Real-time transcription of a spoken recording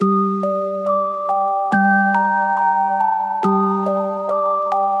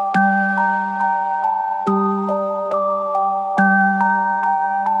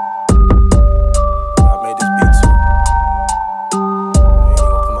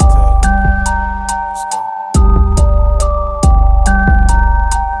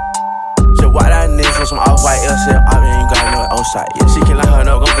on site. Yeah, she can line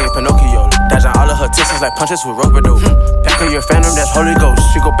her up, gon' get Pinocchio. Dodging all of her texts like punches with rubber dope. Back of your phantom, that's Holy Ghost.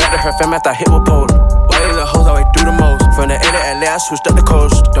 She go back to her fam after I hit with pole. Why these little hoes always do the most? From the A to LA, I switched up the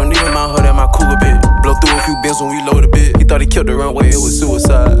coast. Don't even mind her, that my cougar bit. Blow through a few bins when we load a bit. He thought he killed the runway, it was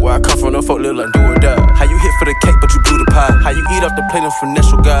suicide. Where I come from, them folk live like do or die. How you hit for the cake, but you blew the pie? How you eat off the plate and finesse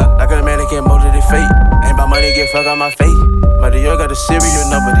your guy? Like a man that get molded, they fake. Ain't about money, get fuck out my face. My Dior got a serial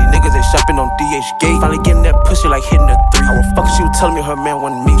number. These niggas, they shopping on DH Gate. Finally getting that pussy like hitting a 3. I was fucking, she was telling me her man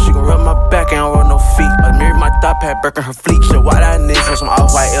wanted me. She gon' rub my back, I don't run no feet. I married my thigh pad, breaking her fleet. Shit, why that nigga for some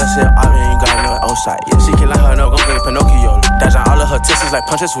off-white LCL? I ain't got no on site. Yeah, she can line her up, gon' get Pinocchio. Dodging all of her texts like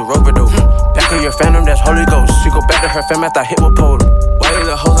punches with rubber dope. Back of your phantom, that's Holy Ghost. She go back to her fam after I hit with pole. Why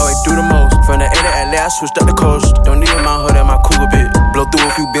these little hoes always do the most? From the A to LA, I switched up the coast. Don't even mind her, that my cougar bit. Blow through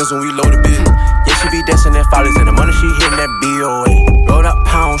a few bins when we load a bit. Yeah, she be dancing and follies in the money, she hitting that BOA. Rolled up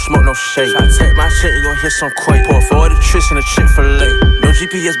pound, smoke no shade. I take my shit, you gon' hit some quake. Pour 40 tricks in a Chick-fil-A. No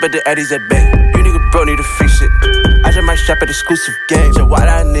GPS, but the Addies at bay. You nigga bro need to fix it. I just might shop at exclusive games. So why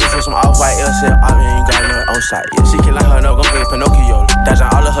that nigga for some off-white LCL? I ain't got no on site. Yeah, she can line her up, gon' get Pinocchio. Dodging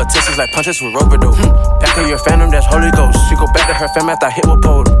all of her texts like punches with rubber dope. Back of your phantom, that's Holy Ghost. She go back to her fam after I hit with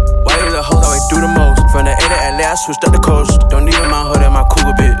pole. Why these little hoes always do the most? From the A to LA, I switched up the coast. Don't even mind her, that my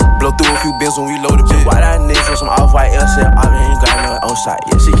cougar bit. Blow through a few bins when we load a bit. Why that nigga for some off-white LCL? I ain't got no on site.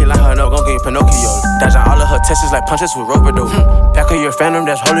 Yeah, she can line her up, gon' get Pinocchio. Dodging all of her texts like punches with rubber dope. Back of your phantom,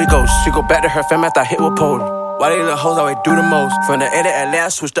 that's Holy Ghost. She go back to her fam after I hit with pole. Why these little hoes always do the most? From the A to LA, I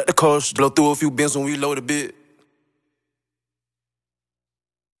switched up the coast. Blow through a few bins when we load a bit.